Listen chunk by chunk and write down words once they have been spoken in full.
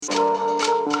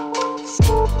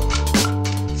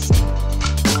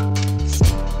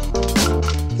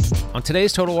On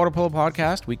today's Total Water Polo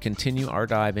podcast, we continue our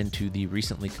dive into the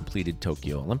recently completed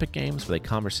Tokyo Olympic Games with a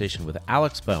conversation with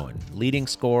Alex Bowen, leading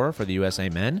scorer for the USA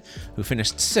men, who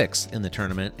finished 6th in the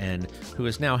tournament and who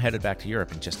is now headed back to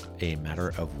Europe in just a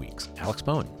matter of weeks. Alex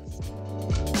Bowen.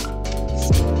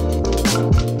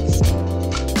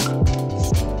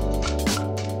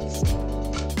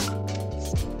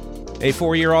 A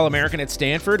 4-year All-American at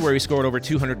Stanford, where he scored over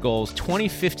 200 goals,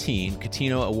 2015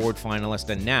 Catino Award finalist,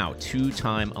 and now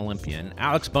 2-time Olympian,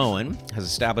 Alex Bowen has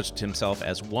established himself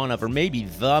as one of, or maybe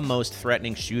the most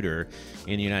threatening shooter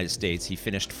in the United States. He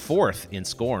finished 4th in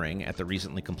scoring at the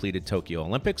recently completed Tokyo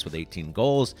Olympics with 18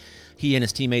 goals. He and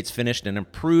his teammates finished an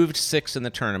improved 6th in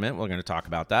the tournament. We're going to talk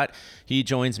about that. He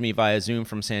joins me via Zoom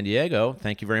from San Diego.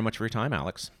 Thank you very much for your time,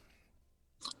 Alex.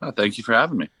 Thank you for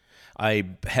having me. I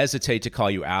hesitate to call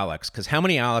you Alex because how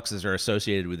many Alexes are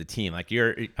associated with the team? Like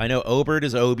I know Obert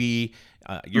is Obi.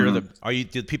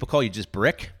 Do people call you just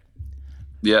Brick?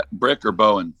 Yeah, Brick or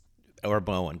Bowen. Or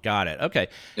Bowen. Got it. Okay.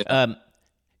 Yeah.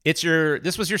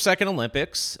 This was your second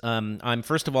Olympics. I'm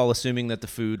first of all assuming that the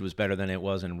food was better than it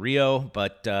was in Rio,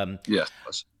 but yes.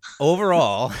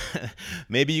 Overall,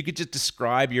 maybe you could just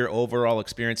describe your overall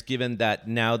experience, given that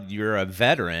now you're a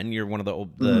veteran, you're one of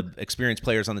the experienced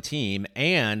players on the team,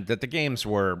 and that the games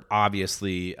were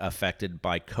obviously affected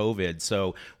by COVID.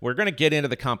 So we're going to get into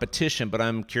the competition, but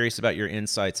I'm curious about your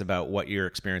insights about what your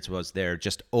experience was there,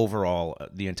 just overall,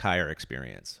 the entire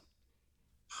experience.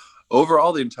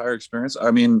 Overall, the entire experience,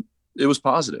 I mean, it was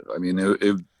positive. I mean,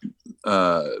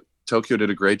 Tokyo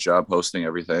did a great job hosting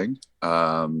everything.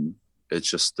 It's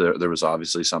just there was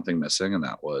obviously something missing, and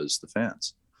that was the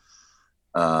fans.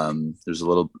 There's a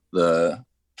little the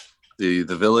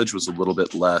village was a little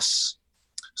bit less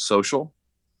social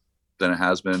than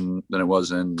it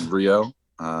was in Rio.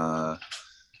 But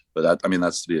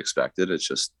that's to be expected. It's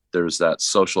just there was that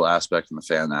social aspect and the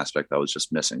fan aspect that was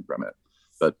just missing from it.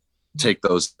 But take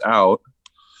those out,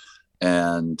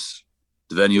 and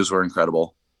the venues were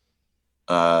incredible.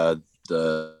 All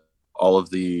of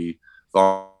the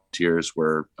volunteers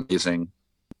were amazing.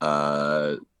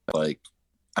 Like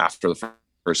after the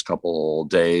first couple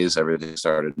days, everything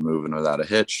started moving without a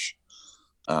hitch.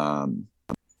 They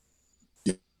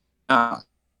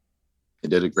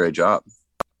did a great job.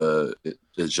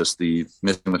 It's just the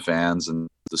missing the fans and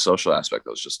the social aspect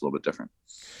that was just a little bit different.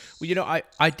 Well,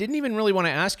 I didn't even really want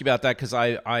to ask you about that because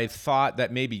I thought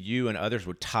that maybe you and others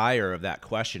would tire of that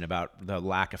question about the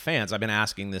lack of fans. I've been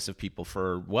asking this of people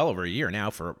for well over a year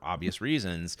now for obvious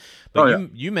reasons.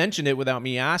 But you mentioned it without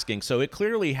me asking. So it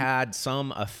clearly had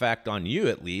some effect on you,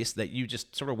 at least, that you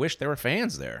just sort of wish there were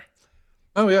fans there.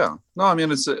 Oh, yeah. No, I mean,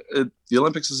 the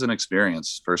Olympics is an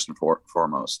experience, first and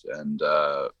foremost. And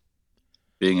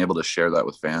being able to share that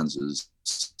with fans is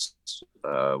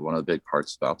one of the big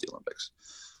parts about the Olympics.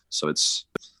 So it's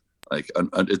like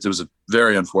it was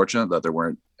very unfortunate that there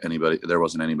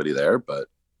wasn't anybody there, but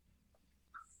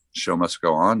show must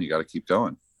go on. You got to keep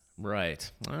going.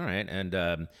 Right. All right. And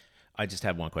I just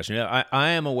have one question. I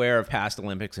am aware of past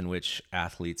Olympics in which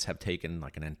athletes have taken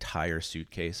like an entire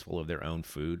suitcase full of their own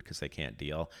food because they can't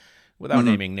deal. Without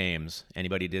naming names,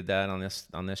 anybody did that on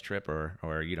this trip,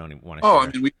 or you don't even want to? I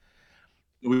mean,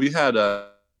 we had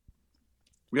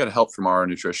help from our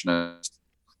nutritionist.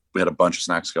 We had a bunch of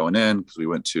snacks going in because we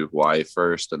went to Hawaii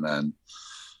first and then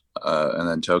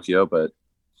Tokyo. But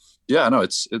yeah, no,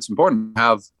 it's important to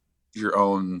have your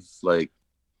own like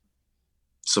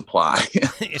supply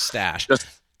stash.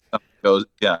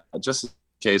 just in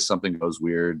case something goes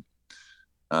weird.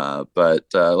 But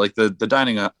like the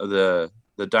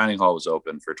dining hall was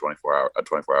open for 24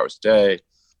 hours a day.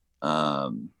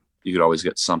 You could always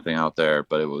get something out there,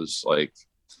 but it was like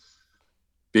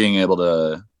being able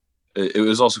to. It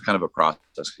was also kind of a process.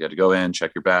 You had to go in,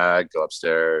 check your bag, go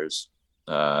upstairs,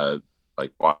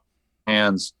 like wash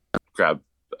hands, grab.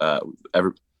 Had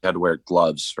to wear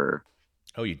gloves for.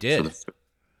 Oh, you did. For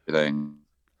everything,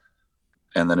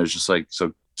 and then it was just like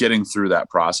so. Getting through that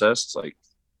process, it's like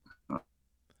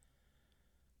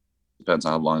depends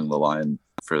on how long the line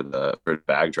for the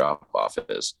bag drop off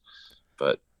is,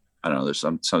 but I don't know. There's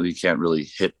some you can't really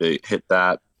hit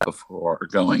that before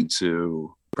going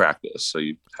to practice. So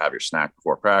you have your snack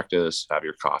before practice, have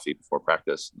your coffee before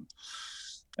practice.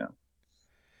 Yeah.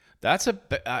 That's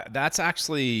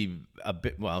actually a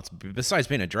bit, well, it's, besides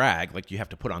being a drag, like you have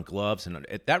to put on gloves and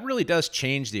that really does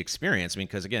change the experience. I mean,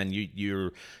 because again,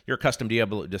 you're accustomed to be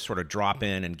able to just sort of drop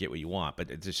in and get what you want, but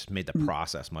it just made the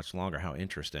process much longer. How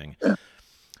interesting. Yeah.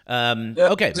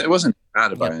 Okay. It wasn't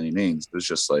bad by any means. It was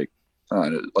just like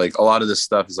a lot of this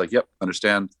stuff is like, yep,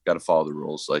 understand, got to follow the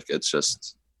rules. Like it's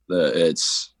just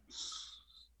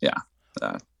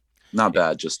Not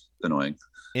bad, just annoying.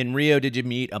 In Rio, did you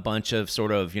meet a bunch of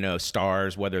sort of,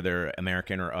 stars, whether they're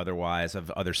American or otherwise,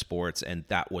 of other sports, and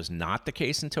that was not the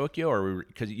case in Tokyo? Or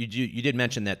because you did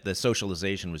mention that the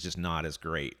socialization was just not as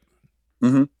great.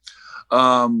 Hmm.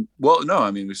 Well, no,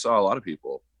 I mean, we saw a lot of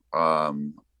people.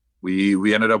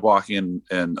 We ended up walking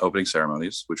in opening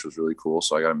ceremonies, which was really cool.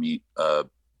 So I got to meet a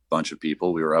bunch of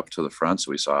people. We were up to the front,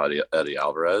 so we saw Eddie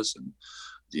Alvarez and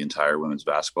the entire women's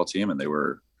basketball team, and they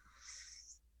were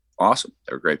awesome.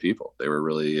 They were great people. They were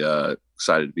really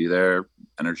excited to be there.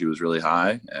 Energy was really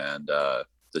high, and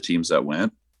the teams that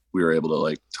went, we were able to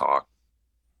like talk.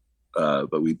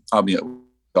 But I mean,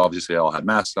 obviously all had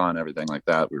masks on, everything like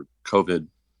that. We were COVID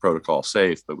protocol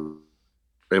safe, but we were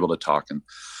able to talk and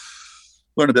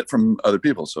learn a bit from other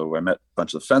people. So I met a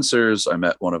bunch of the fencers. I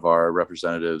met one of our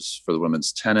representatives for the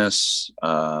women's tennis.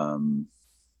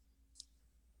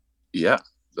 Yeah,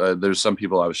 there's some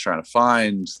people I was trying to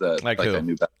find that Like like who? I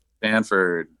knew back at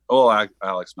Stanford. Oh,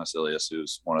 Alex Masilius,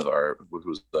 who's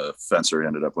who's the fencer, who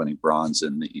ended up winning bronze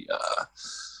in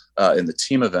the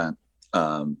team event.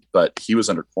 But he was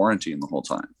under quarantine the whole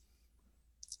time.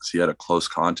 So he had a close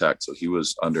contact. So he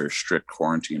was under strict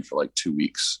quarantine for like 2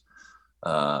 weeks.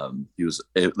 He was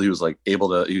like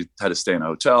he had to stay in a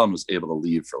hotel and was able to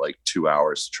leave for like 2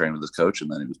 hours to train with his coach.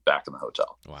 And then he was back in the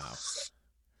hotel. Wow.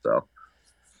 So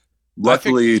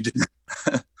luckily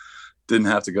didn't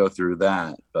have to go through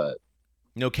that, but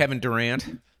no Kevin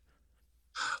Durant.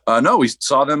 no, we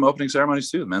saw them opening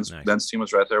ceremonies too. The Nice. men's team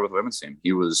was right there with the women's team.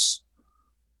 He was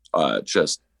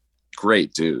just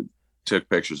great dude. Took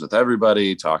pictures with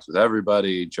everybody, talked with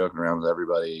everybody, joking around with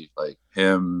everybody, like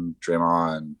him,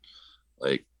 Draymond,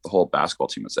 like the whole basketball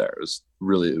team was there.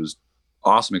 It was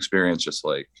awesome experience just to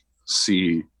like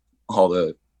see all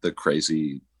the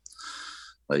crazy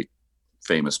like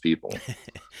famous people.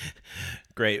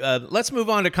 Great. Let's move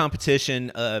on to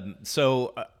competition.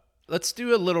 So let's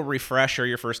do a little refresher.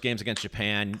 Your first games against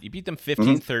Japan, you beat them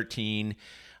 15-13.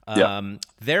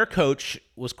 Their coach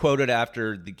was quoted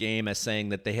after the game as saying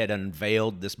that they had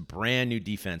unveiled this brand new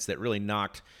defense that really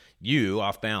knocked you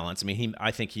off balance. I mean,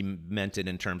 I think he meant it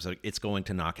in terms of it's going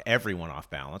to knock everyone off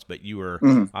balance, but you were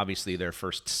obviously their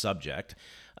first subject.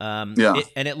 And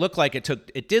it looked like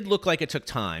it did look like it took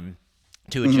time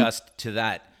to adjust to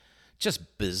that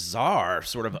just bizarre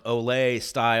sort of Olay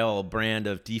style brand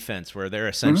of defense where they're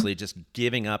essentially just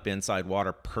giving up inside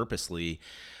water purposely.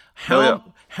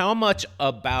 How much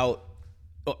about,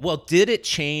 well, did it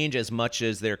change as much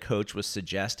as their coach was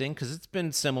suggesting? Because it's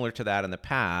been similar to that in the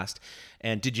past.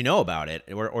 And did you know about it,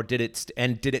 or did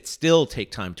it still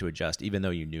take time to adjust, even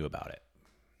though you knew about it?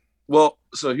 Well,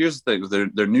 so here's the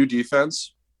thing: their new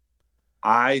defense,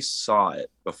 I saw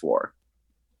it before.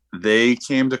 They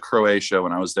came to Croatia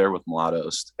when I was there with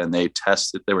Mladost, and they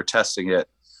were testing it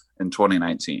in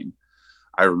 2019.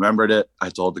 I remembered it. I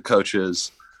told the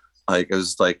coaches, like, it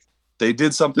was like they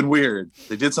did something weird.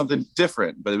 They did something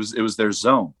different, but it was their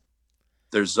zone.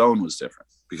 Their zone was different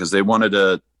because they wanted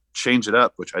to change it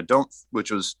up, which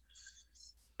was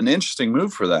an interesting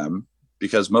move for them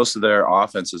because most of their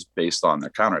offense is based on their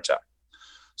counterattack.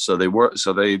 So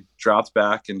they dropped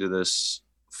back into this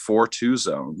 4-2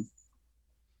 zone.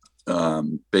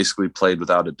 Basically played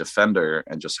without a defender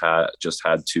and just had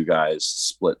two guys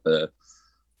split the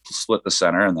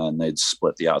center, and then they'd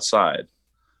split the outside.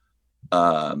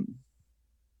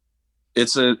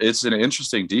 It's an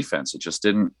interesting defense. It just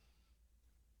didn't.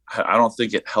 I don't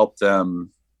think it helped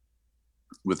them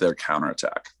with their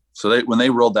counterattack. So when they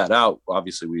rolled that out,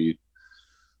 obviously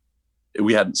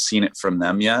we hadn't seen it from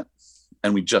them yet,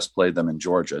 and we just played them in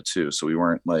Georgia too. So we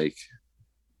weren't like.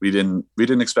 We didn't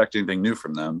expect anything new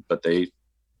from them, but they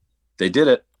did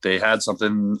it. They had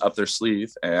something up their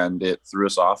sleeve, and it threw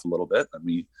us off a little bit. And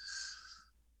we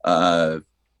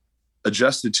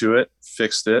adjusted to it,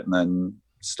 fixed it, and then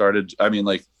started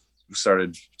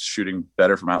shooting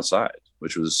better from outside,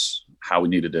 which was how we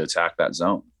needed to attack that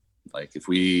zone. Like if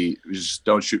we just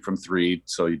don't shoot from three,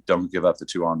 so you don't give up the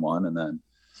 2-on-1, and then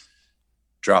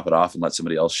drop it off and let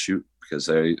somebody else shoot because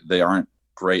they aren't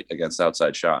great against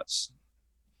outside shots.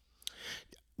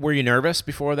 Were you nervous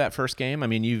before that first game? I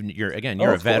mean, you're a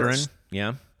veteran. Course.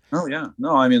 Yeah. Oh yeah.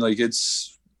 No, I mean, like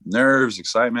it's nerves,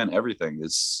 excitement, everything.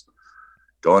 It's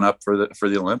going up for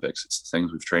the Olympics. It's the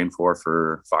things we've trained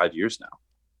for 5 years now.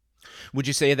 Would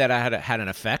you say that had an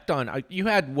effect on you?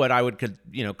 Had what I would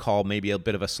call maybe a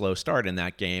bit of a slow start in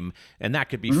that game, and that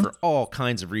could be for all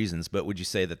kinds of reasons. But would you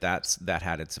say that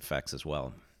had its effects as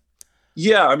well?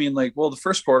 Yeah, I mean, the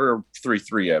first quarter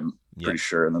 3-3, I'm pretty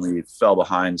sure, and then we fell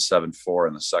behind 7-4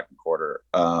 in the second quarter.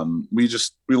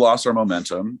 We lost our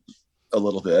momentum a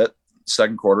little bit.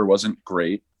 Second quarter wasn't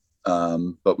great.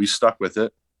 But we stuck with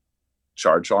it,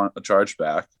 charged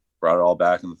back, brought it all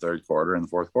back in the third quarter and the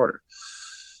fourth quarter.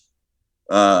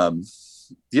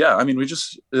 Yeah, I mean,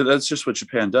 that's just what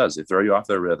Japan does. They throw you off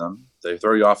their rhythm. They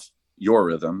throw you off your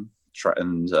rhythm.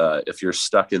 If you're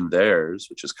stuck in theirs,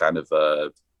 which is kind of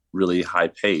really high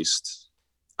paced,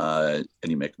 and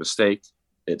you make a mistake,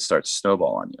 it starts to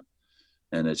snowball on you.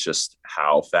 And it's just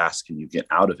how fast can you get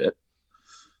out of it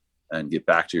and get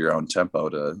back to your own tempo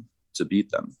to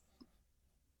beat them,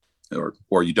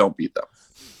 or you don't beat them.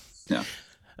 Yeah.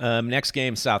 Next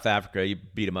game, South Africa, you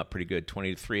beat them up pretty good,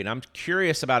 20-3. And I'm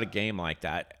curious about a game like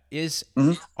that.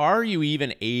 Are you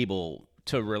even able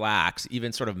to relax,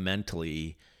 even sort of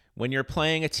mentally, when you're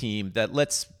playing a team that,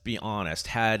 let's be honest,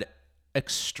 had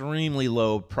extremely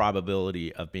low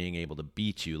probability of being able to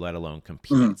beat you, let alone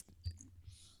compete?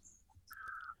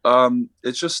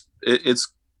 It's just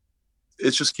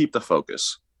keep the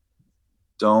focus.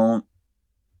 Don't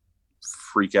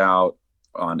freak out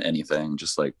on anything.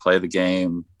 Just like play the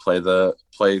game, play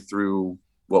through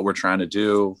what we're trying to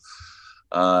do.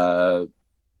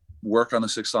 Work on the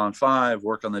 6-on-5,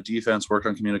 work on the defense, work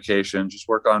on communication, just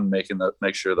work on make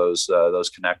sure those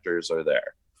connectors are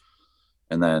there,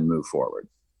 and then move forward,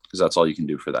 because that's all you can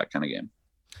do for that kind of game.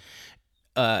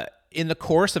 In the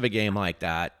course of a game like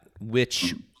that,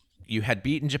 which you had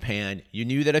beaten Japan, you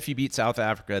knew that if you beat South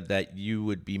Africa that you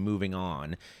would be moving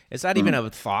on. Is that even a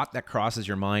thought that crosses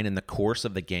your mind in the course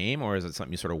of the game, or is it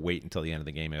something you sort of wait until the end of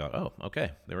the game and go, oh,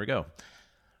 okay, there we go?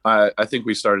 I think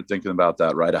we started thinking about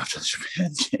that right after the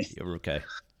Japan game. You're okay.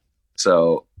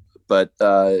 So, but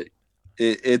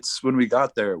it's when we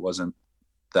got there, it wasn't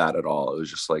that at all. It was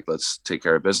just like, let's take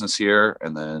care of business here,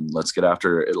 and then let's get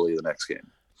after Italy the next game.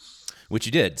 Which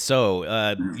you did.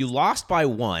 So you lost by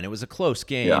 1. It was a close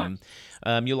game.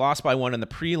 Yeah. You lost by 1 in the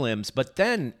prelims, but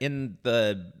then in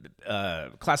the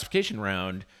classification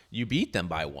round, you beat them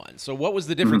by 1. So what was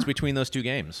the difference between those two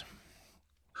games?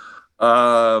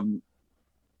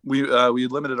 We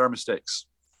limited our mistakes.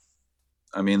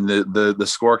 I mean, the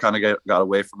score kind of got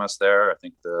away from us there. I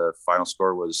think the final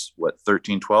score was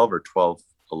 13-12 or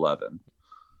 12-11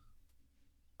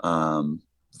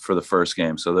 for the first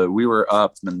game. So that we were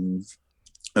up and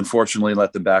unfortunately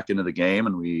let them back into the game,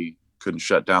 and we couldn't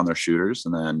shut down their shooters.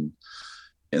 And then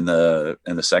in the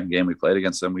second game we played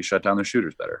against them, we shut down their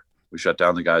shooters better. We shut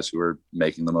down the guys who were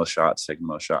making the most shots, taking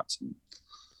the most shots.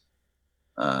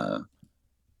 And,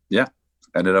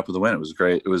 ended up with a win. It was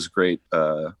great. It was a great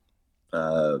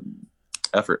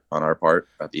effort on our part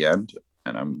at the end,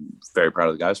 and I'm very proud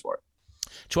of the guys for it.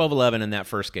 12-11 in that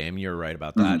first game. You're right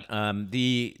about that.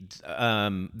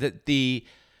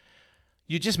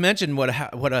 You just mentioned what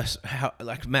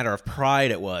like a matter of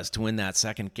pride it was to win that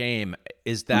second game.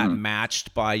 Is that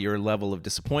matched by your level of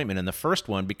disappointment in the first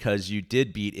one, because you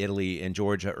did beat Italy and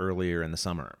Georgia earlier in the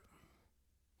summer?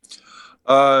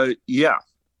 Yeah.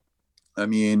 I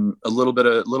mean, a little bit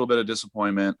of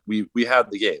disappointment. We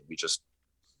had the game, we just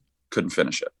couldn't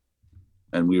finish it,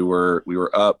 and we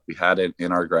were up. We had it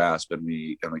in our grasp, and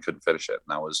we couldn't finish it.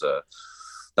 And that was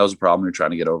a problem. We were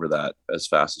trying to get over that as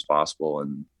fast as possible,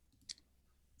 and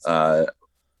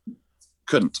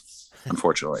couldn't,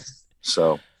 unfortunately.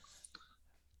 So,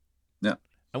 yeah.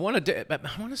 I want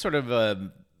to sort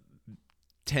of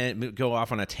go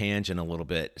off on a tangent a little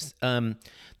bit. There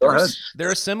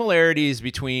are similarities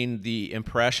between the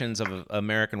impressions of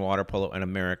American water polo and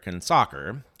American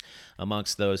soccer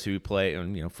amongst those who play,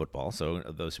 football. So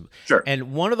those who, sure.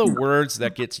 And one of the words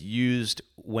that gets used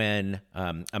when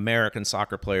American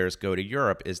soccer players go to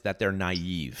Europe is that they're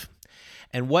naive.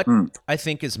 And what I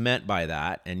think is meant by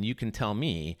that, and you can tell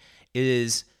me,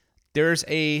 is there's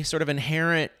a sort of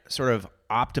inherent sort of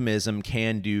optimism,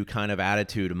 can-do kind of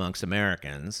attitude amongst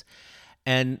Americans,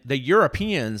 and the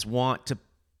Europeans want to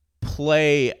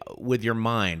play with your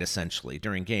mind, essentially,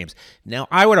 during games. Now,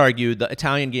 I would argue the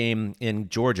Italian game in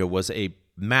Georgia was a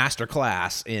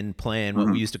masterclass in playing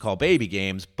what we used to call baby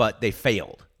games, but they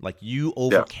failed. Like, you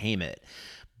overcame it.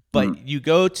 But you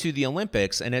go to the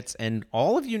Olympics, and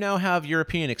all of you now have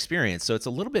European experience, so it's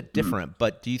a little bit different.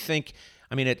 But do you think,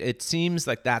 I mean, it seems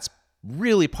like that's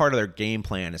really part of their game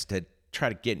plan, is to try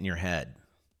to get in your head.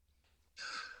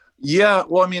 Yeah,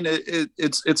 well, I mean,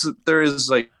 there is,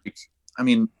 like, I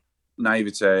mean,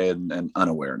 naivete and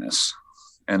unawareness,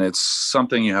 and it's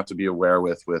something you have to be aware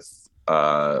with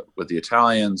the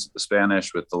Italians, the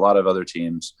Spanish, with a lot of other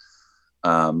teams.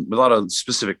 With a lot of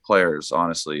specific players,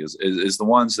 honestly, is the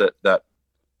ones that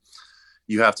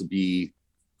you have to be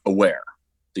aware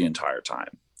the entire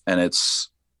time. And it's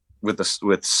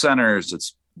with centers,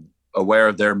 it's aware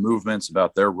of their movements,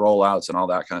 about their rollouts and all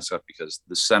that kind of stuff, because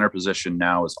the center position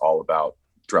now is all about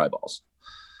dry balls.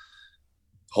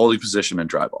 holding position and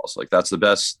dry balls. Like that's the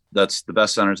best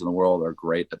centers in the world are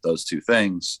great at those two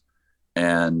things.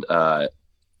 And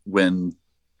when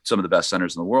some of the best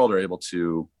centers in the world are able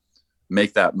to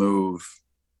make that move,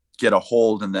 get a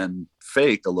hold, and then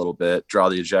fake a little bit, draw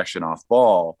the ejection off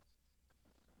ball,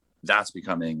 that's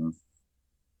becoming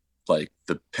like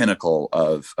the pinnacle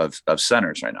of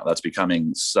centers right now. That's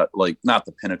becoming like not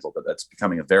the pinnacle, but that's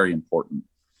becoming a very important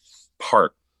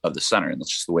part of the center. And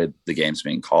that's just the way the game's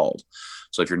being called.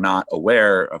 So if you're not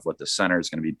aware of what the center is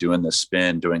going to be doing this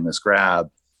spin, doing this grab,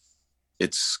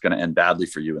 it's going to end badly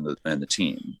for you and the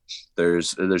team.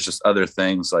 There's just other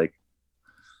things like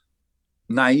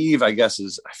naive, I guess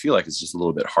I feel like it's just a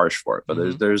little bit harsh for it,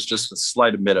 but there's just a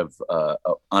slight bit of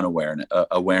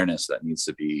awareness that needs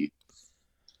to be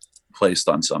placed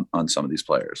on some of these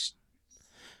players.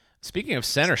 Speaking of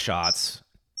center shots,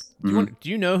 do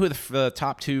you know who the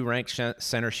top two ranked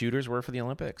center shooters were for the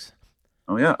Olympics?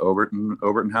 Oh yeah, Obert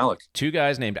and Halleck. Two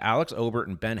guys named Alex Obert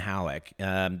and Ben Halleck,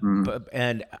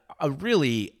 and a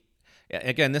really,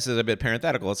 again, this is a bit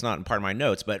parenthetical. It's not in part of my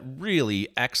notes, but really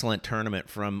excellent tournament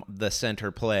from the center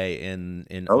play on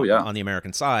the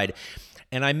American side.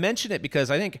 And I mention it because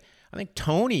I think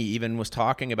Tony even was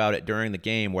talking about it during the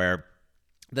game, where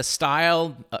the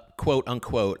style, quote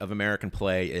unquote, of American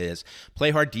play is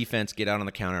play hard defense, get out on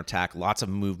the counterattack, lots of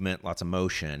movement, lots of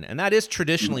motion. And that is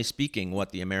traditionally speaking what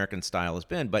the American style has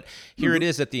been. But here it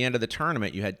is at the end of the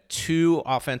tournament. You had two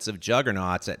offensive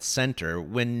juggernauts at center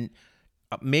when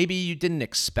maybe you didn't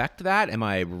expect that. Am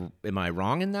I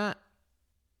wrong in that?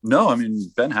 No, I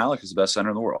mean, Ben Halleck is the best center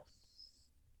in the world,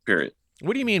 period.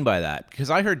 What do you mean by that? Because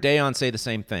I heard Dayon say the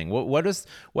same thing.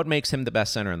 What makes him the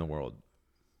best center in the world?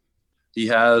 He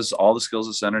has all the skills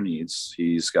a center needs.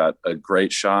 He's got a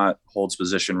great shot, holds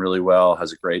position really well,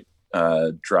 has a great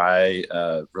dry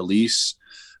release,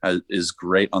 is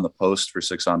great on the post for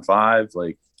 6-on-5.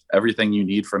 Like everything you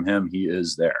need from him, he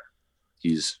is there.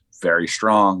 He's very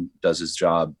strong, does his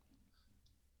job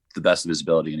the best of his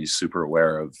ability, and he's super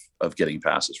aware of getting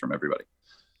passes from everybody.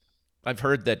 I've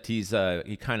heard that he's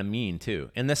kind of mean too,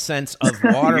 in the sense of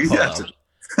water polo.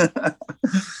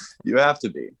 You have to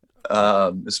be.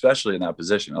 Especially in that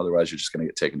position. Otherwise, you're just going to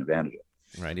get taken advantage of.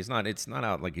 Right. It's not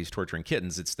out like he's torturing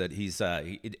kittens. It's that he's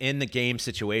in the game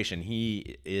situation.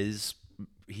 He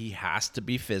has to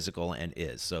be physical and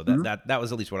is. So that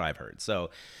was at least what I've heard.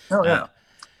 So,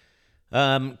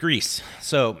 Greece.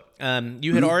 So,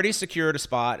 you had already secured a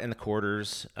spot in the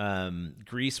quarters.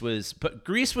 Greece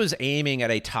was aiming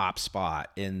at a top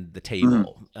spot in the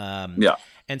table.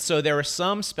 And so there was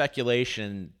some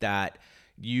speculation that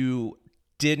you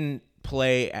didn't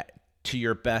play to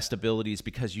your best abilities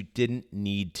because you didn't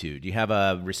need to. Do you have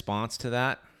a response to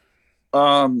that?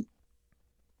 No,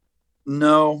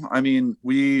 I mean,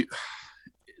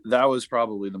 that was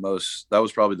probably the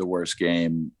worst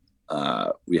game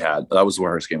we had. That was the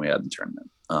worst game we had in the tournament.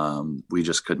 We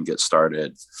just couldn't get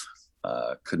started.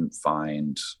 Couldn't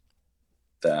find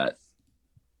that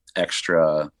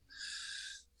extra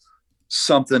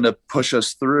something to push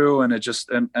us through. And it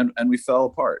just, and we fell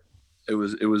apart. It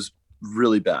was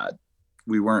really bad.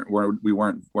 We're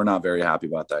not very happy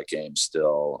about that game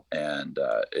still, and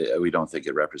we don't think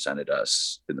it represented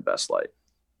us in the best light,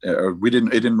 or it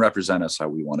didn't represent us how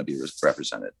we want to be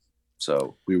represented.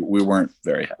 So we were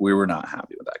not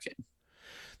happy with that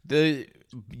game.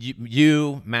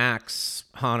 You, Max,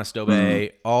 Hannes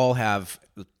Dobé, all have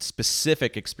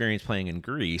specific experience playing in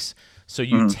Greece, so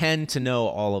you tend to know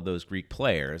all of those Greek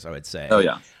players, I would say. Oh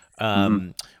yeah.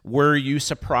 Were you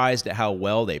surprised at how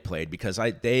well they played? Because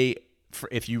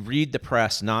if you read the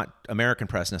press, not American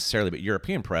press necessarily, but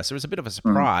European press, there was a bit of a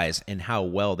surprise in how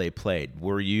well they played.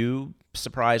 Were you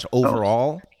surprised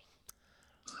overall?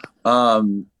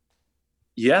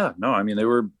 Yeah, no, I mean,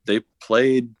 they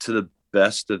played to the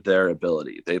best of their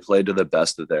ability. They played to the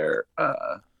best of their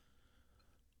talent,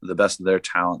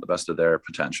 the best of their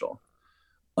potential.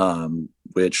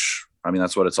 Which, I mean,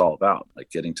 that's what it's all about, like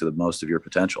getting to the most of your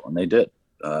potential. And they did.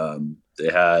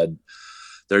 They had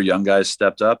their young guys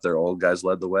stepped up, their old guys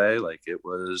led the way. Like it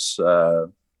was a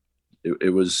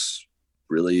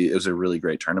really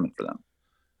great tournament for them.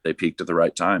 They peaked at the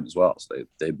right time as well. So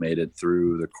they made it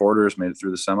through the quarters, made it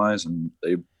through the semis, and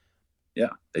they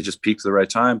just peaked at the right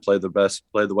time, played the best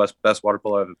water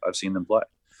polo I've seen them play.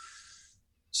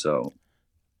 So,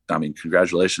 I mean,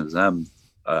 congratulations to them.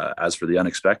 As for the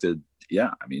unexpected,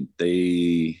 I mean,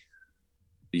 the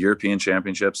European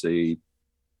Championships, they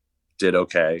did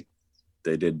okay.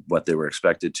 They did what they were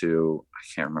expected to. I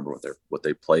can't remember what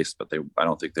they placed, but I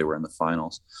don't think they were in the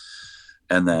finals.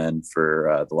 And then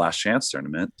for the Last Chance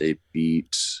tournament, they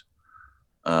beat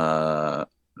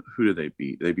who did they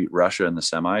beat? They beat Russia in the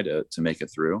semi to make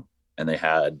it through. And they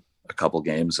had a couple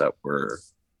games that were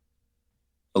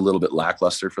a little bit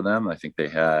lackluster for them. I think they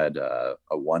had a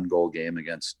 1-goal game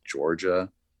against Georgia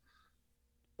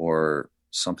or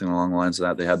something along the lines of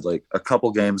that. They had like a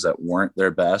couple games that weren't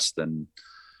their best, and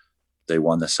they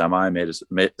won the semi.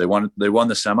 They won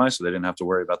the semi, so they didn't have to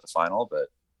worry about the final. But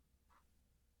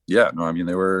yeah, no, I mean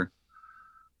they're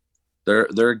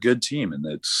a good team, and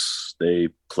they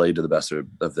played to the best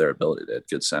of their ability. They had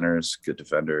good centers, good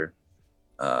defender,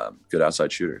 good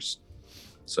outside shooters.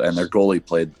 So, and their goalie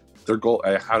played their goal.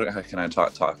 How can I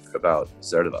talk about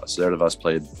Zerdavas? Zerdavas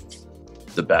played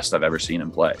the best I've ever seen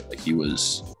him play. Like he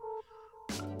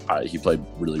played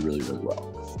really, really, really well.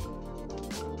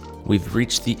 We've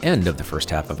reached the end of the first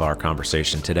half of our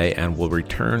conversation today, and we'll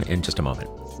return in just a moment.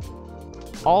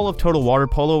 All of Total Water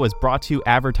Polo is brought to you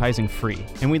advertising free,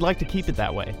 and we'd like to keep it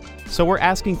that way. So we're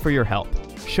asking for your help.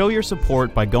 Show your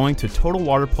support by going to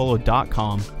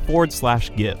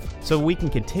totalwaterpolo.com/give so we can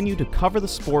continue to cover the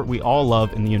sport we all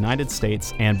love in the United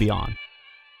States and beyond.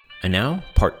 And now,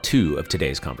 part 2 of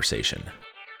today's conversation.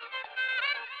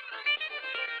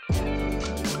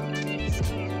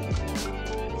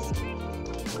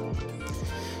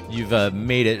 You've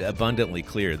made it abundantly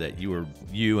clear that you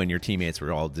and your teammates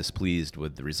were all displeased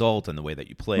with the result and the way that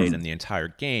you played in the entire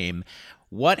game.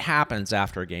 What happens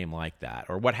after a game like that,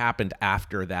 or what happened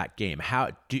after that game?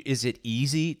 Is it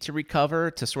easy to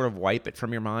recover, to sort of wipe it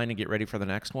from your mind and get ready for the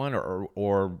next one,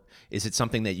 or is it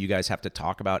something that you guys have to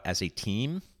talk about as a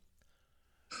team?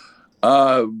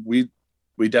 We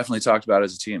definitely talked about it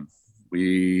as a team.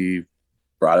 We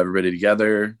brought everybody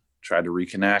together, tried to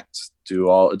reconnect,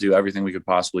 do everything we could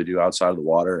possibly do outside of the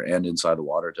water and inside the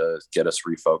water to get us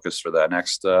refocused for that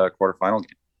next quarterfinal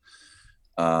game.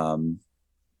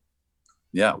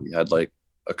 We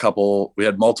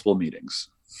had multiple meetings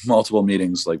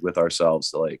like with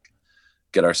ourselves to like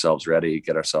get ourselves ready,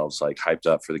 get ourselves like hyped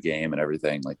up for the game and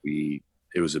everything. Like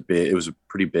it was a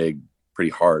pretty big,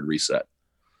 pretty hard reset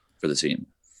for the team.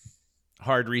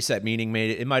 Hard reset meaning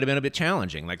it might have been a bit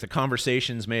challenging. Like the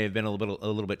conversations may have been a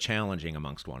little bit challenging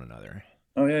amongst one another.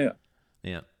 Oh yeah.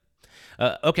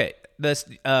 Okay, this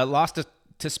lost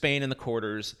to Spain in the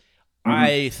quarters.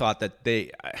 I thought that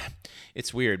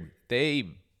it's weird. They,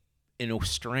 in a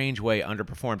strange way,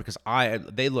 underperformed because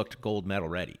they looked gold medal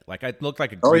ready. Like it looked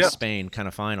like a Greece-Spain kind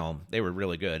of final. They were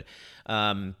really good.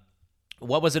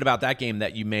 What was it about that game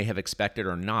that you may have expected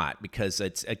or not? Because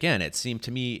it seemed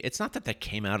to me, it's not that they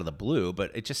came out of the blue, but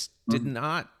it just did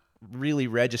not really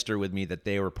register with me that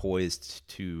they were poised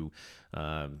to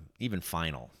even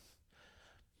final.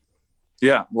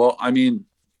 Yeah, well, I mean,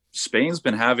 Spain's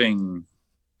been having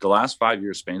the last 5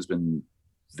 years. Spain's been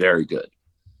very good,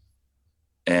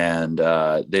 and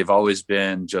they've always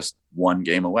been just one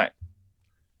game away.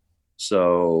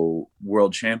 So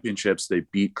World Championships, they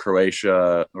beat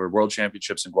Croatia, or World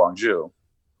Championships in Gwangju.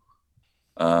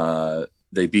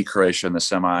 They beat Croatia in the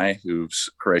semi,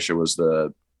 Croatia was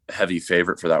the heavy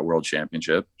favorite for that World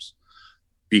Championships.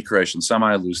 Beat Croatia in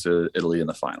semi, lose to Italy in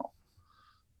the final.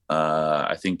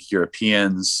 I think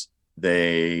Europeans,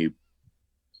 they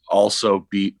also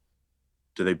did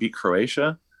they beat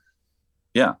Croatia?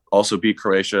 Yeah, also beat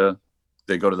Croatia.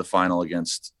 They go to the final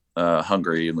against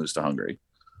Hungary and lose to Hungary.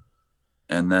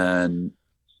 And then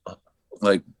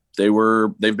like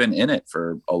they've been in it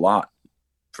for a lot,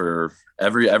 for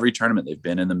every tournament. They've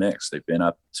been in the mix. They've been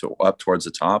up towards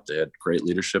the top. They had great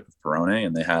leadership of Perrone,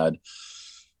 and they had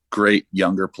great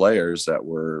younger players that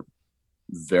were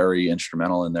very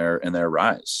instrumental in their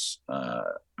rise.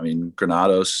 I mean,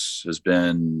 Granados he's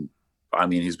been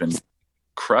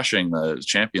crushing the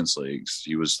Champions Leagues.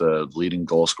 He was the leading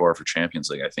goal scorer for Champions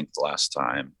League, I think, the last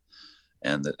time,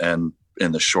 and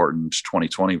in the shortened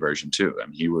 2020 version too. I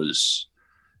mean,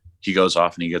 he goes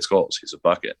off and he gets goals. He's a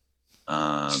bucket.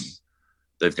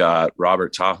 They've got Roger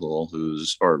Tahul,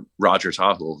 who's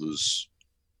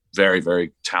very,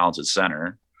 very talented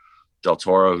center. Del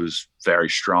Toro, who's very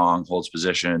strong, holds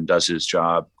position, does his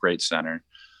job, great center.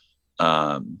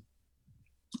 And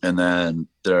then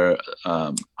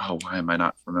why am I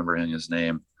not remembering his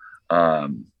name?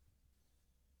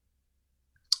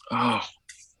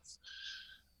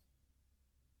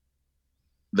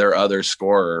 Their other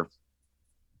scorer,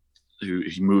 who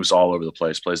he moves all over the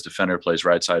place, plays defender, plays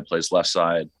right side, plays left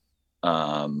side.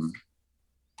 Why am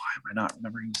I not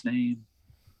remembering his name?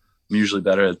 I'm usually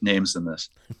better at names than this.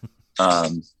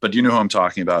 But you know who I'm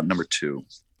talking about? Number 2,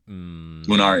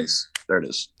 Munares. There it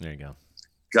is. There you go.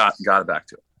 Got it back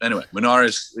to it. Anyway,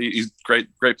 Munares, he's great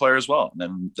player as well. And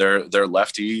then their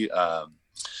lefty. I'm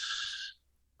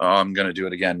going to do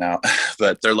it again now,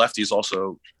 but their lefty is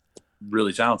also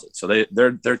really talented. So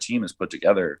their team is put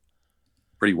together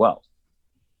pretty well.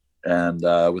 And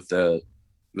with the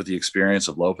experience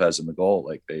of Lopez in the goal,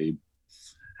 like they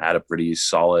had a pretty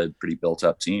solid, pretty built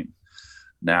up team.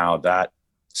 Now that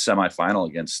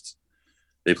semifinal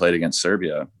they played against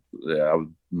Serbia,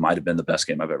 might have been the best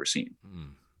game I've ever seen.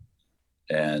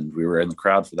 And we were in the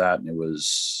crowd for that, and it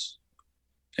was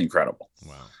incredible.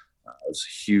 Wow. It was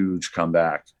a huge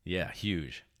comeback. Yeah,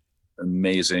 huge.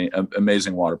 Amazing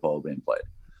water polo being played.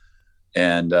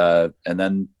 And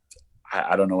then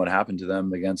I don't know what happened to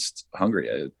them against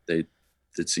Hungary.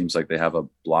 It seems like they have a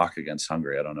block against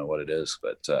Hungary. I don't know what it is,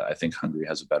 but I think Hungary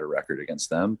has a better record against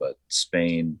them, but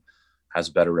Spain has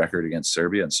a better record against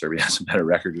Serbia, and Serbia has a better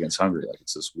record against Hungary. Like,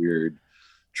 it's this weird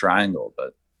triangle,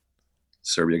 but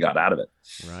Serbia got out of it.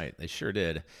 Right. They sure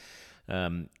did.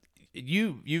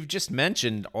 You've just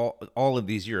mentioned all of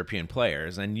these European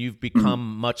players, and you've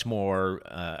become much more,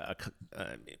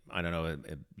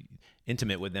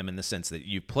 intimate with them in the sense that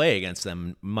you play against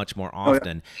them much more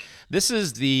often. Oh,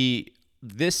 yeah.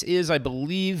 This is, I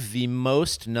believe, the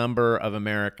most number of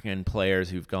American players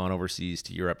who've gone overseas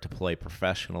to Europe to play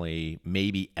professionally,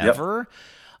 maybe ever.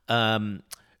 Yep.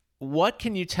 What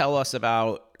can you tell us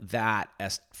about that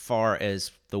as far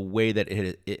as the way that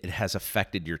it has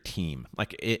affected your team?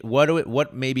 Like,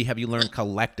 what maybe have you learned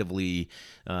collectively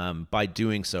by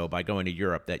doing so, by going to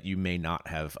Europe, that you may not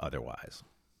have otherwise?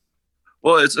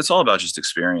 Well, it's all about just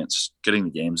experience, getting the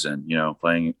games in,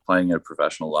 playing at a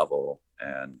professional level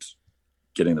and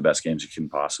getting the best games you can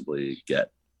possibly get.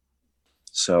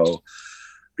 So,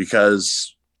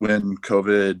 because when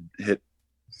COVID hit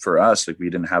for us, like, we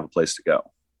didn't have a place to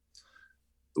go.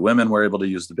 The women were able to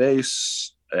use the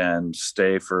base and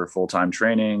stay for full-time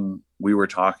training. We were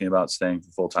talking about staying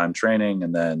for full-time training,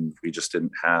 and then we just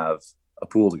didn't have a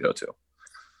pool to go to.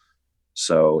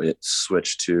 So it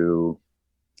switched to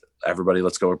everybody,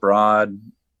 let's go abroad.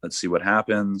 Let's see what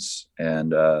happens.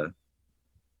 And the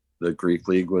Greek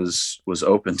league was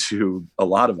open to a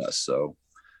lot of us. So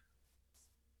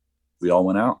we all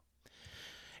went out.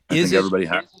 I think everybody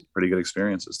had pretty good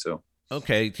experiences too.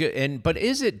 Okay. But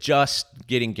is it just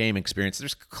getting game experience?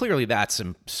 There's clearly that's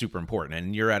super important,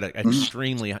 and you're at an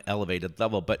extremely elevated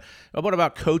level, but what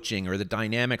about coaching or the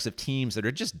dynamics of teams that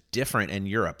are just different in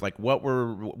Europe? Like,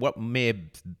 what may have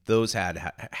those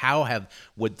had? How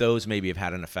would those maybe have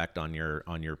had an effect on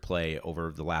your play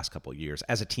over the last couple of years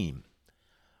as a team?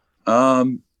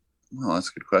 Well, that's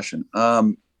a good question.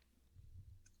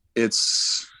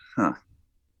 It's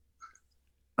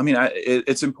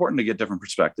important to get different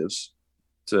perspectives,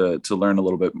 to learn a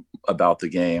little bit about the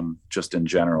game just in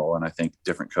general. And I think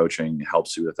different coaching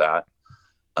helps you with that.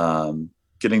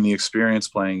 Getting the experience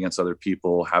playing against other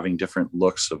people, having different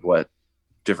looks of what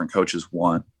different coaches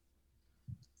want.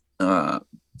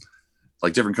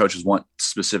 Like, different coaches want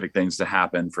specific things to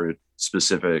happen for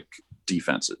specific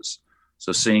defenses.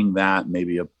 So seeing that,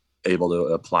 maybe able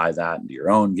to apply that into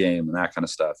your own game and that kind of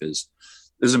stuff is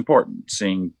important.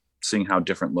 Seeing how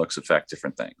different looks affect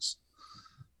different things.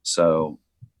 So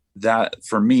that,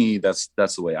 for me, that's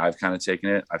the way I've kind of taken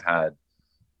it. I've had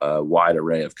a wide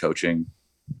array of coaching.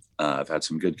 I've had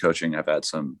some good coaching. I've had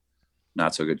some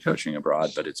not so good coaching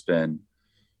abroad, but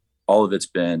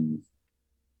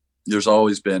there's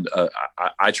always been,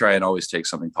 I try and always take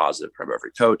something positive from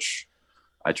every coach.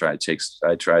 I try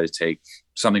to take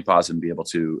something positive and be able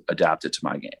to adapt it to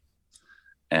my game.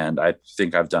 And I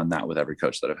think I've done that with every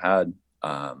coach that I've had.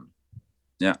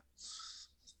 Yeah.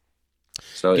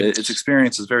 So it's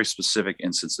experiences, very specific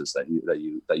instances that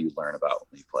you learn about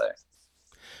when you play.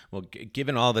 Well,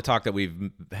 given all the talk that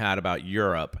we've had about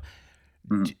Europe,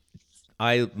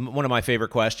 one of my favorite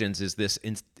questions is this,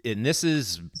 and this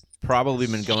has probably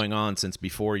been going on since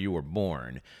before you were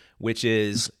born, which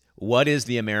is, what is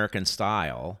the American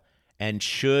style, and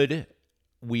should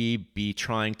we be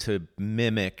trying to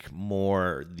mimic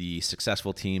more the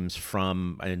successful teams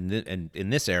from, in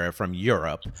this era, from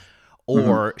Europe,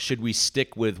 or should we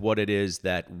stick with what it is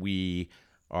that we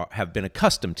have been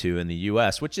accustomed to in the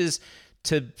U.S., which is,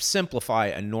 to simplify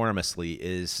enormously,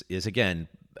 is again,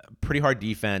 pretty hard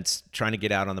defense, trying to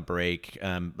get out on the break,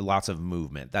 lots of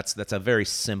movement. That's a very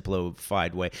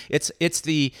simplified way. It's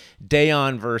the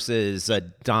Dayon versus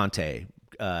Dante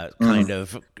kind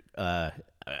of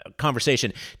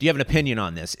conversation. Do you have an opinion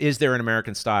on this? Is there an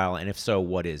American style, and if so,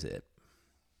 what is it?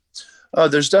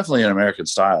 There's definitely an American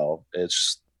style.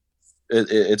 It's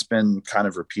been kind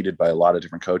of repeated by a lot of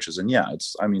different coaches, and yeah,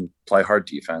 play hard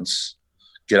defense,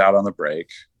 get out on the break,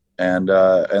 and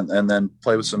then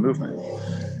play with some movement.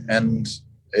 And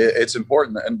it's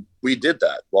important. And we did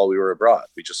that while we were abroad.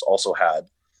 We just also had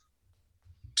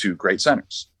to great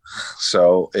centers.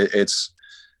 So it's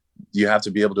you have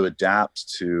to be able to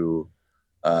adapt to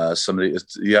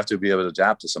you have to be able to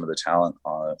adapt to some of the talent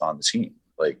on the team,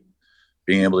 like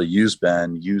being able to use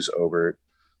Ben, use Obert,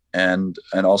 and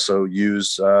also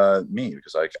use me,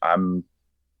 because like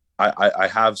I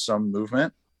have some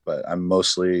movement, but I'm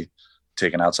mostly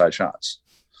taking outside shots.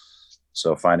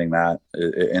 So finding that,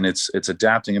 and it's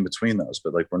adapting in between those.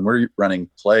 But like when we're running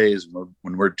plays,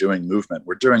 when we're doing movement,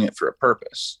 we're doing it for a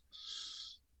purpose.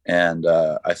 And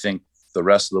I think the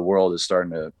rest of the world is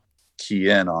starting to key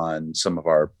in on some of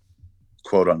our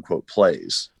quote unquote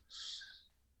plays.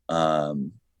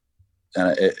 And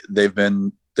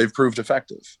they've proved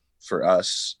effective for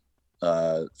us,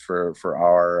 for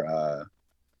our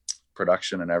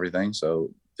production and everything.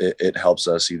 So it helps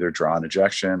us either draw an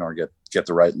ejection or get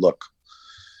the right look.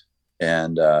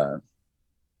 And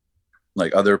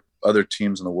like other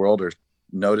teams in the world are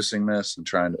noticing this and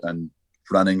trying to, and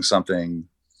running something,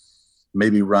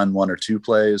 maybe run one or two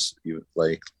plays.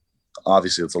 Like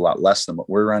obviously it's a lot less than what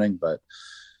we're running, but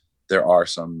there are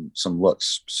some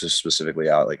looks specifically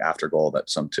out like after goal that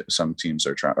some teams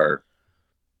are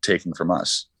taking from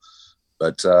us.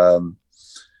 But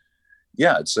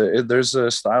yeah, there's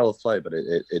a style of play, but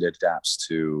it adapts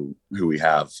to who we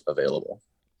have available.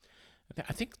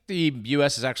 I think the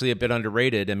U.S. is actually a bit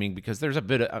underrated. I mean, because there's a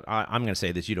bit of, I'm going to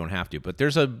say this, you don't have to, but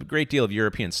there's a great deal of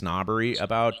European snobbery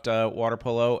about water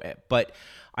polo. But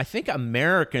I think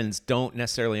Americans don't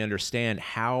necessarily understand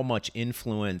how much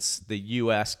influence the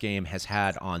U.S. game has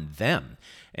had on them.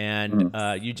 And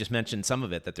you just mentioned some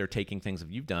of it, that they're taking things that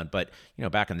you've done. But, you know,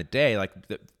 back in the day, like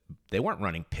they weren't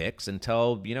running picks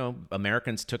until, you know,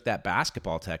 Americans took that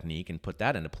basketball technique and put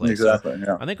that into play. Exactly. So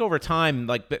yeah. I think over time,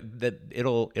 like that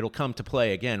it'll come to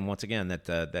play once again, that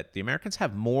the Americans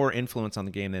have more influence on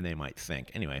the game than they might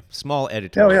think. Anyway, small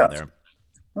editorial there.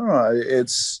 I don't know.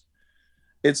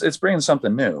 It's bringing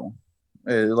something new.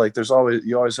 Like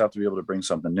you always have to be able to bring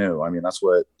something new. I mean, that's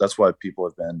why people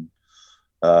have been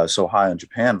so high on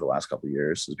Japan the last couple of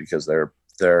years, is because their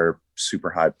super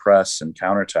high press and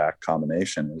counterattack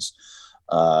combination is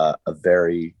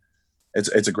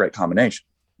it's a great combination.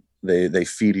 They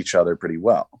feed each other pretty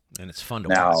well, and it's fun to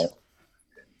watch.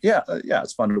 Yeah,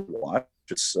 it's fun to watch.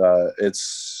 It's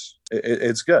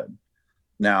good.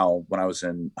 Now, when I was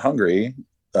in Hungary,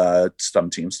 some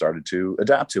teams started to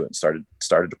adapt to it and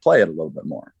started to play it a little bit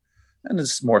more, and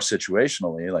it's more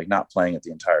situationally, like not playing it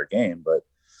the entire game, but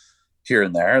here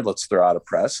and there, let's throw out a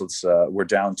press. We're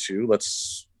down 2.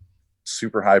 Let's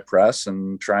super high press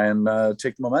and try and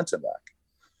take the momentum back.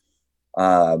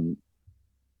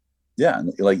 Yeah,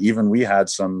 and like even we had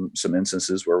some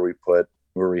instances where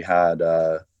we had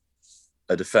a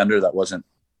defender that wasn't,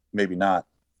 maybe not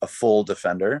a full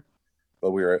defender, but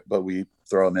we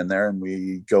throw them in there and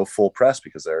we go full press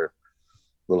because they're a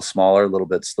little smaller, a little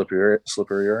bit slipperier,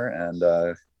 and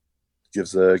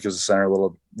gives the center a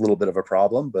little bit of a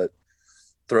problem, but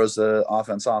throws the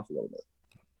offense off a little bit.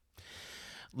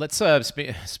 Let's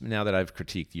now that I've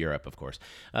critiqued Europe, of course,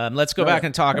 let's go back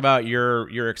and talk about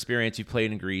your experience. You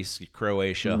played in Greece,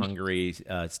 Croatia, Hungary.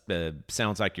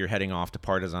 Sounds like you're heading off to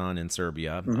Partizan in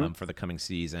Serbia for the coming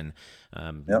season.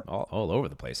 All over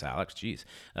the place, Alex. Jeez.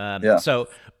 So,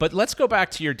 but let's go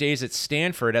back to your days at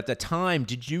Stanford. At the time,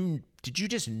 did you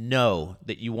just know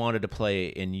that you wanted to play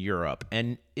in Europe?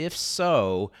 And if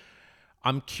so,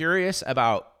 I'm curious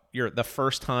about the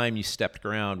first time you stepped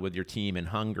ground with your team in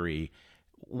Hungary.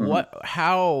 What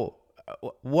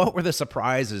were the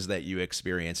surprises that you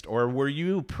experienced, or were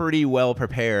you pretty well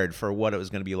prepared for what it was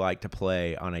going to be like to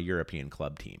play on a European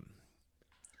club team?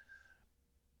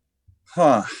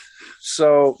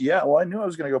 So yeah, well, I knew I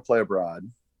was going to go play abroad.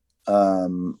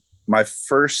 My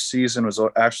first season was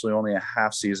actually only a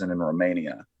half season in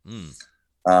Romania.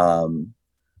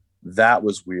 That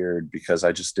was weird because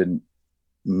I just didn't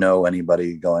know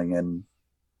anybody going in,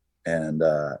 and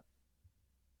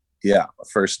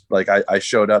first, like I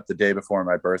showed up the day before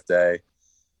my birthday,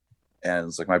 and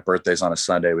it's like my birthday's on a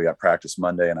Sunday. We got practice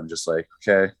Monday, and I'm just like,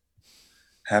 okay,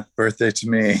 happy birthday to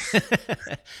me,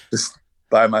 just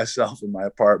by myself in my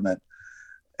apartment.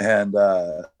 And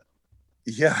so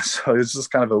it's just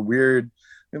kind of a weird.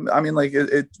 I mean, like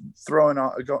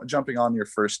jumping on your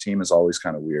first team is always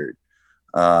kind of weird,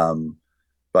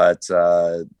 but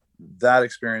that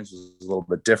experience was a little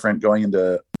bit different. Going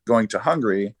to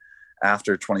Hungary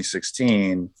after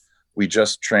 2016, we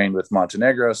just trained with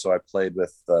Montenegro. So I played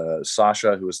with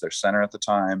Sasha, who was their center at the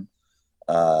time,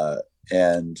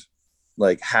 and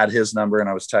like had his number, and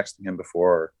I was texting him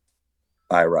before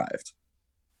I arrived.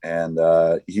 And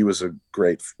he's a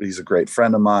great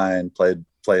friend of mine. Played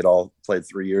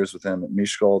 3 years with him at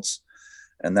Miskolc,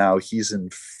 and now he's in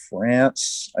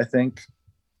France, I think.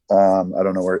 I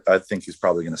don't know where. I think he's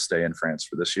probably going to stay in France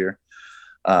for this year.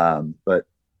 But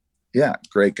yeah,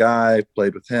 great guy.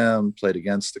 Played with him. Played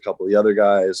against a couple of the other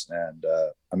guys, and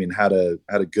I mean, had a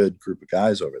good group of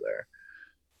guys over there.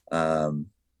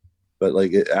 But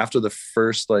like after the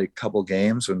first like couple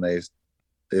games, when it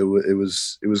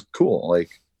was cool. Like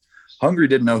Hungary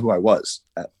didn't know who I was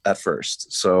at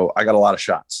first, so I got a lot of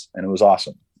shots, and it was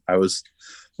awesome.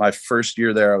 My first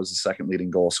year there, I was the second leading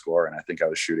goal scorer, and I think I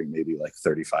was shooting maybe like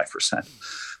 35%.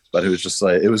 But it was just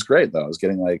like, it was great though. I was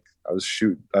getting like,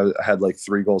 I had like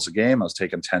 3 goals a game. I was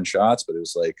taking 10 shots, but it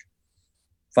was like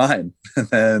fine. And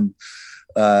then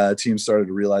teams started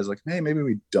to realize like, hey, maybe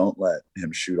we don't let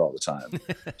him shoot all the time.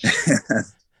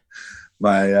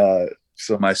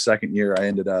 So my second year, I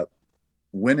ended up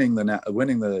winning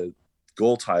the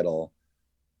goal title,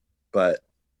 but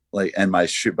my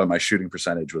shooting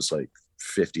percentage was like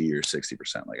 50 or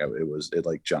 60%. Like it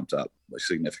like jumped up like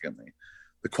significantly.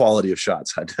 The quality of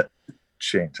shots had to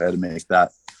change. I had to make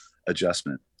that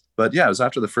adjustment. But yeah, it was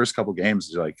after the first couple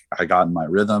games, like I got in my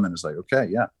rhythm and it's like, okay,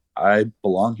 yeah, I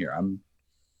belong here. I'm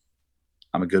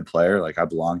a good player. Like I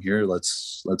belong here.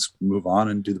 Let's move on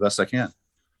and do the best I can.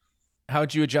 How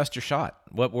did you adjust your shot?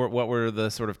 What were the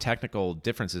sort of technical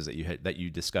differences that you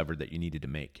discovered that you needed to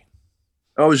make?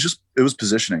 Oh, it was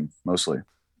positioning, mostly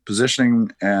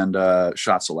positioning and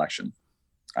shot selection.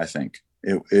 I think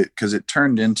because it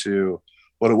turned into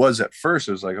what it was at first.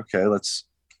 It was like, okay, let's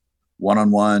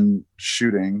one-on-one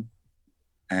shooting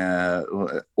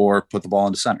or put the ball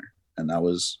into center. And that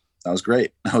was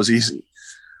great. That was easy.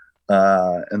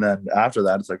 And then after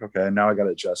that, it's like, okay, now I got to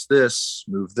adjust this,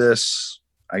 move this.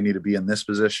 I need to be in this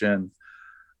position.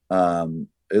 Some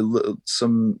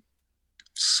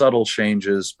subtle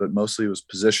changes, but mostly it was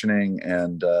positioning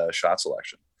and shot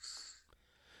selection.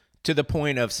 To the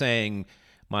point of saying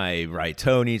my right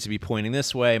toe needs to be pointing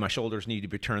this way, my shoulders need to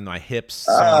be turned, my hips,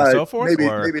 so on and so forth?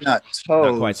 Maybe not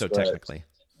toes. Not quite so technically.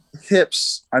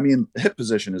 Hips, I mean, hip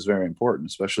position is very important,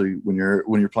 especially when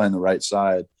you're playing the right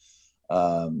side.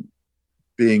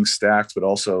 Being stacked, but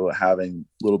also having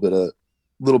a little bit of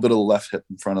the left hip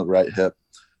in front of the right hip,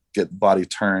 get the body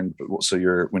turned. So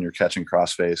when you're catching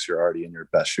crossface, you're already in your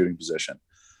best shooting position.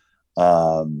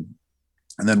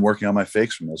 And then working on my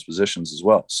fakes from those positions as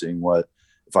well, seeing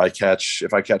if I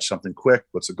catch something quick,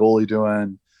 what's the goalie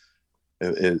doing?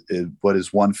 What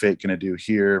is one fake going to do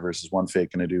here versus one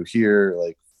fake going to do here?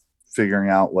 Like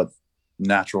figuring out what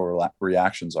natural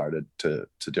reactions are to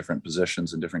different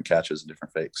positions and different catches and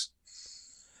different fakes.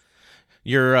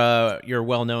 You're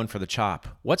well known for the chop.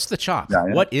 What's the chop?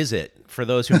 Yeah, what is it for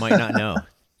those who might not know?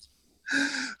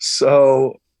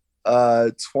 So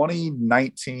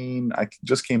 2019, I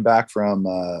just came back from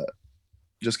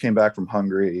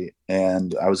Hungary,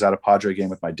 and I was at a Padre game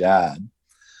with my dad,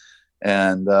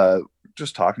 and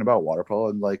just talking about water polo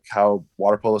and like how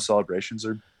water polo celebrations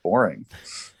are boring.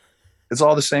 It's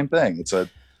all the same thing. It's a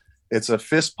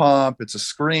fist pump. It's a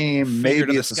scream.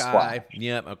 Maybe it's a splash.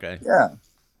 Yep. Okay. Yeah.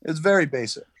 It's very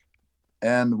basic.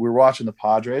 And we're watching the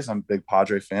Padres. I'm a big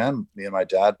Padre fan. Me and my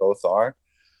dad both are.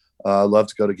 Love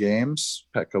to go to games.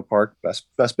 Petco Park, best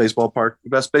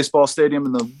baseball stadium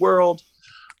in the world.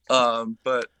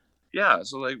 But yeah,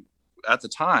 so like at the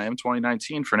time,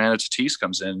 2019, Fernando Tatis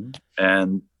comes in,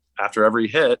 and after every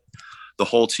hit, the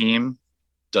whole team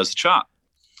does the chop.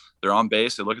 They're on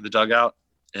base. They look at the dugout,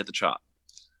 hit the chop.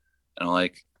 And I'm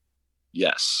like,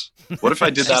 yes. What if I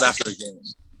did that after a game?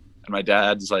 And my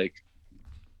dad's like,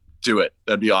 do it.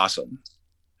 That'd be awesome.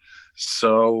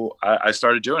 So I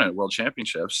started doing it at World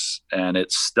Championships, and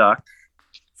it stuck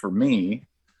for me.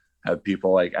 Have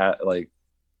people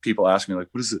people ask me like,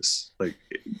 what is this? Like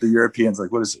the Europeans,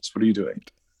 like, what is this? What are you doing?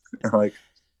 And I'm like,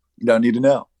 you don't need to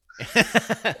know.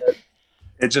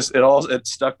 It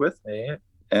stuck with me.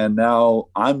 And now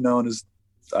I'm known as,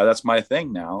 that's my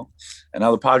thing now. And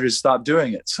now the Padres stopped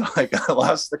doing it. So like I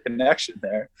lost the connection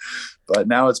there, but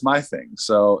now it's my thing.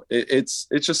 So it's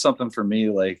just something for me,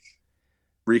 like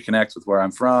reconnect with where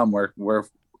I'm from, where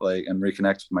and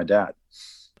reconnect with my dad.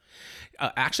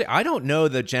 Actually, I don't know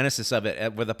the genesis of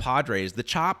it with the Padres. The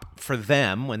chop for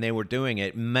them when they were doing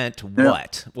it meant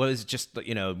what? Was just,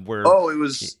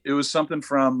 it was something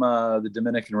from the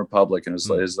Dominican Republic, and it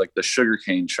was like the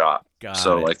sugarcane chop.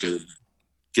 Like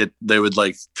they would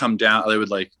like come down, they would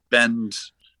like bend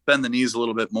the knees a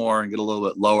little bit more and get a little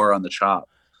bit lower on the chop,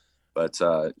 but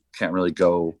can't really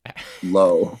go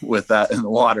low with that in the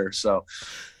water. So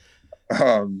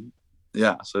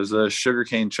yeah, so it was a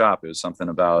sugarcane chop. It was something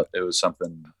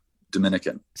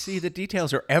Dominican. See, the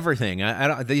details are everything.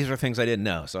 These are things I didn't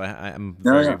know, so I'm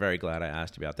very glad I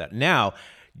asked about that. Now,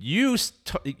 You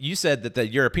said that the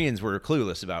Europeans were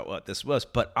clueless about what this was,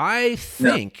 but I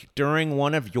think during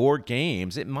one of your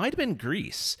games, it might have been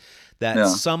Greece, that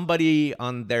somebody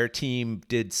on their team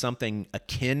did something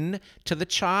akin to the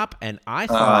chop, and I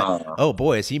thought, oh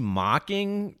boy, is he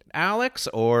mocking Alex,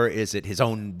 or is it his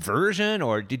own version,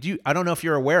 or did you? I don't know if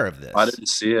you're aware of this. I didn't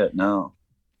see it. No.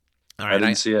 All right, I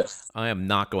didn't see it. I am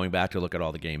not going back to look at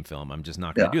all the game film. I'm just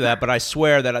not going to do that. But I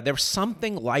swear that there was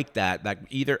something like that. That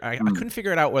either I couldn't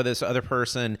figure it out whether this other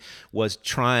person was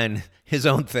trying his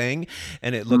own thing,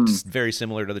 and it looked very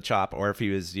similar to the chop, or if he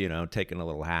was, taking a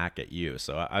little hack at you.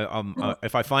 So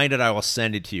if I find it, I will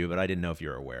send it to you. But I didn't know if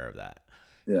you're aware of that.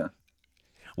 Yeah.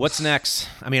 What's next?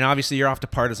 I mean, obviously you're off to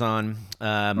Partizan.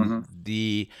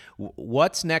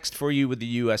 What's next for you with the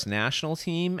U.S. national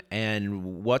team,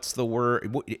 and what's the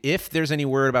word? If there's any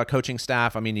word about coaching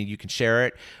staff, I mean, you can share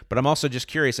it. But I'm also just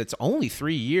curious. It's only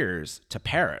 3 years to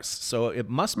Paris, so it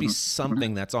must be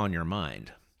something that's on your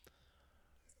mind.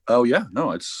 Oh yeah,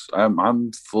 no,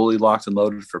 I'm fully locked and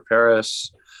loaded for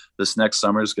Paris. This next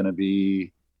summer is going to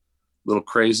be a little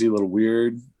crazy, a little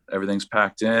weird. Everything's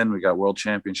packed in. We got World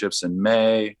Championships in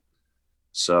May,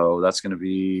 so that's going to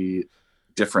be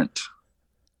different.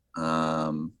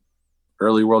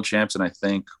 Early World Champs, and I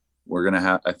think we're going to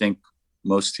have. I think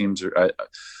most teams are.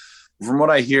 From what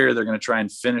I hear, they're going to try and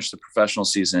finish the professional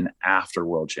season after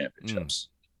World Championships.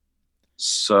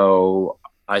 So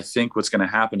I think what's going to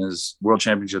happen is World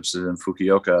Championships is in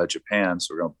Fukuoka, Japan.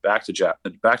 So we're going back to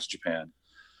Japan,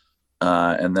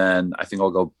 and then I think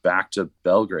I'll go back to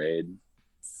Belgrade,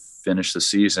 finish the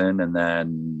season, and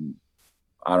then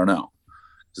I don't know.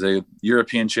 The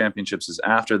European Championships is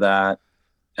after that,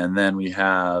 and then we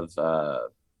have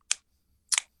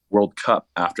World Cup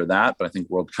after that. But I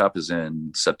think World Cup is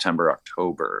in September,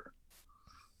 October.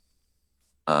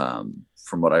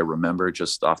 From what I remember,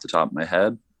 just off the top of my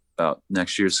head, about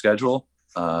next year's schedule.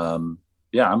 I'm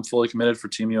fully committed for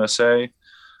Team USA.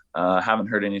 Haven't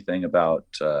heard anything about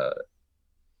the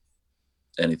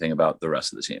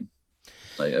rest of the team.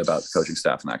 Like about the coaching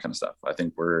staff and that kind of stuff. I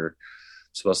think we're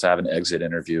supposed to have an exit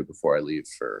interview before I leave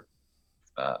for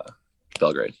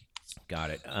Belgrade. Got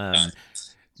it.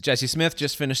 Jesse Smith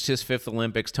just finished his 5th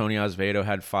Olympics. Tony Azevedo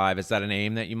had 5. Is that a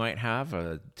name that you might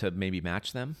have to maybe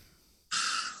match them?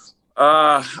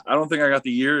 I don't think I got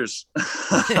the years.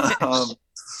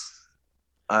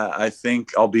 I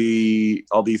think I'll be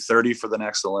 30 for the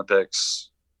next Olympics,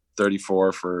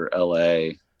 34 for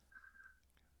LA,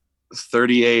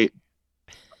 38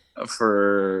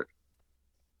 for,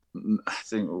 I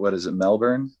think, what is it,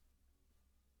 Melbourne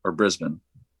or Brisbane?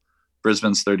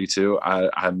 Brisbane's 32.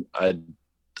 I'm going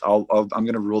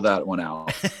to rule that one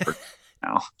out for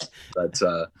now. But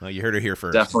well, you heard it here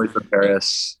first. Definitely for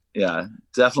Paris. Yeah,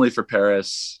 definitely for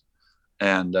Paris,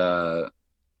 and I'm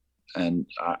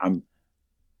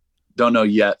don't know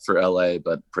yet for LA,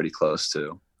 but pretty close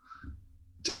to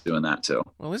doing that too.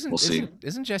 Well, see.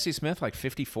 Isn't Jesse Smith like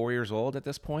 54 years old at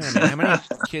this point? I mean, how many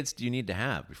kids do you need to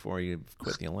have before you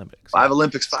quit the Olympics? 5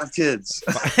 Olympics, 5 kids.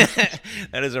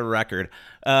 That is a record.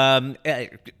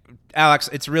 Alex,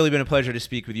 it's really been a pleasure to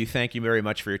speak with you. Thank you very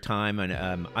much for your time.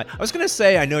 And I was going to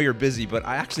say I know you're busy, but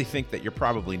I actually think that you're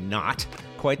probably not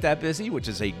quite that busy, which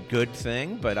is a good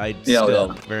thing. But I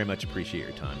still very much appreciate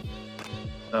your time.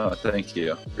 Oh, thank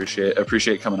you.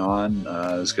 Appreciate coming on.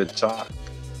 It was good to talk.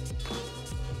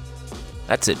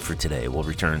 That's it for today. We'll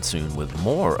return soon with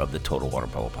more of the Total Water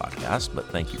Polo podcast, but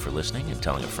thank you for listening and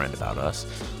telling a friend about us.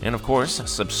 And of course,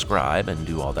 subscribe and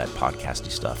do all that podcasty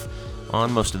stuff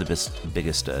on most of the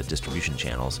biggest distribution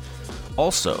channels.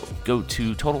 Also, go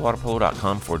to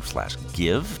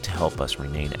totalwaterpolo.com/give to help us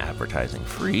remain advertising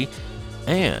free.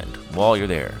 And while you're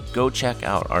there, go check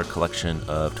out our collection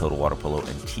of Total Water Polo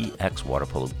and TX Water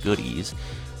Polo goodies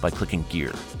by clicking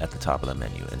gear at the top of the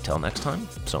menu. Until next time,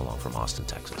 so long from Austin,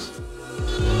 Texas.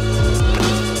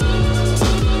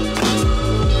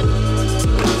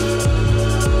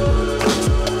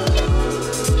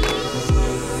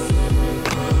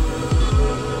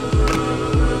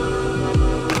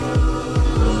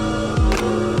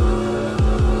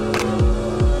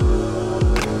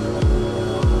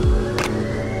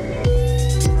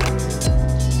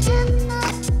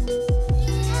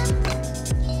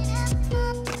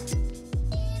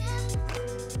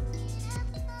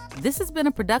 This has been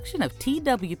a production of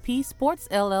TWP Sports,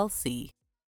 LLC.